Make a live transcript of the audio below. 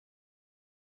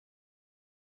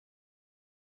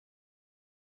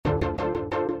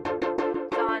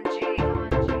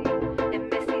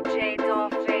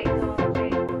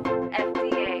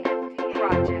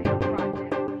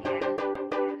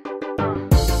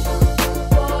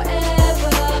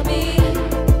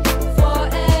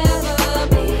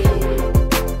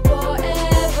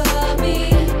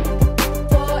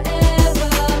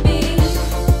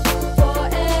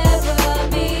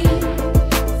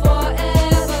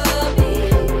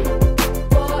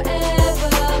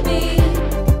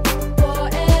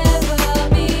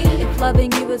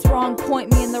point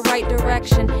me in the right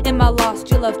direction. In my lost,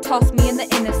 your love tossed me in the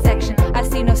intersection. I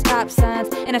see no stop signs,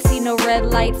 and I see no red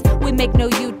lights. We make no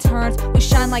U-turns, we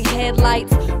shine like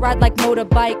headlights, ride like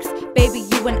motorbikes. Baby,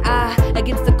 you and I,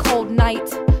 against the cold night,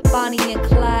 Bonnie and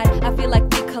Clyde, I feel like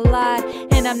we collide.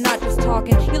 And I'm not just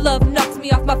talking, your love knocks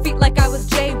me off my feet like I was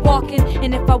jaywalking.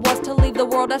 And if I was to leave the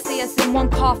world, I see us in one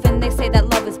coffin. They say that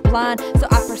love is blind, so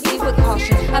I proceed with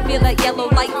caution. I feel that yellow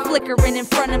light flickering in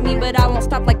front of me, but I won't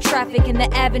stop like traffic in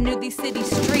the avenue, these city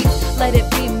streets. Let it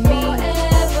be me.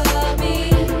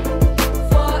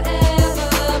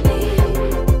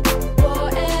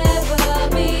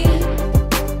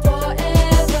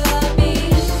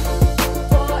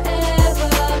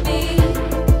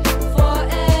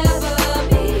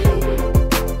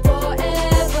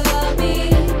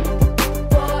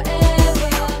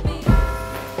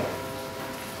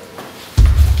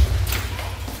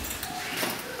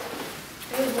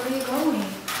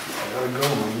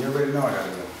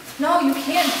 No, you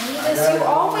can't do this. You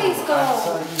always go. I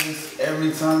tell you this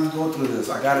every time you go through this.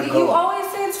 I gotta go. You always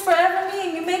say it's forever me,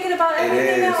 and you make it about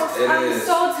everything else. I'm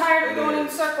so tired of going in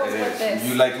circles with this.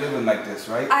 You like living like this,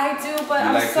 right? I do, but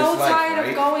I'm so tired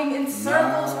of going in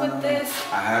circles with this.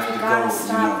 I have to go. You gotta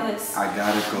stop this. I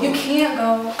gotta go. You can't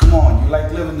go. Come on, you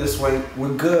like living this way.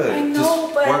 We're good. I know,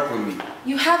 just but work with me.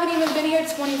 You haven't even been here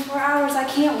 24 hours. I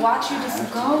can't watch you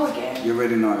just go again. You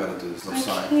already know I gotta do this. I'm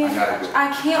sorry. I gotta go.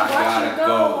 I can't watch you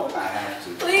go. I have to.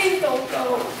 Please don't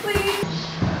go. Please.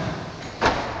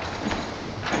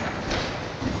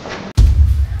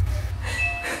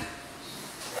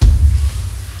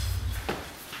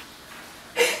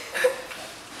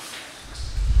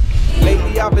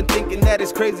 I've been thinking that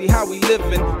it's crazy how we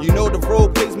living. You know the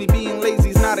road pays me, being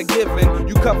lazy's not a given.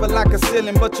 You cover like a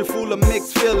ceiling, but you're full of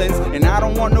mixed feelings. And I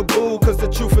don't want no boo, cause the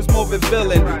truth is more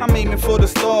revealing. I'm aiming for the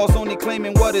stars, only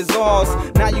claiming what is ours.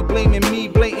 Now you blaming me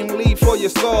blatantly for your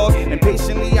scars. And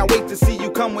patiently I wait to see you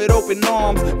come with open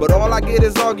arms. But all I get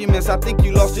is arguments, I think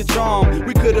you lost your charm.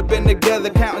 We could have been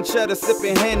together, counting cheddar,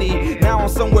 sipping Henny. Now I'm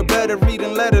somewhere better,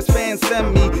 reading letters fans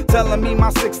send me, telling me my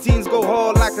 16s go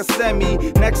hard like a semi.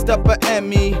 Next up a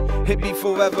Emmy. It be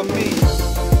forever me.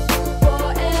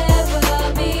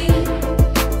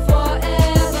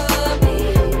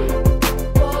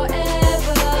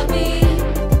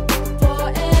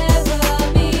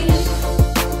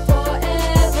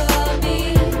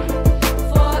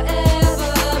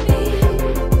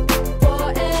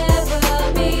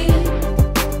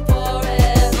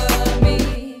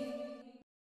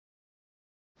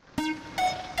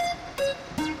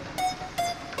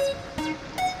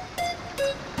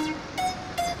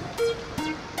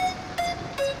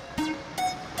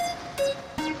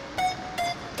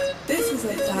 This is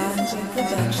a Don J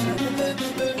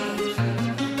production.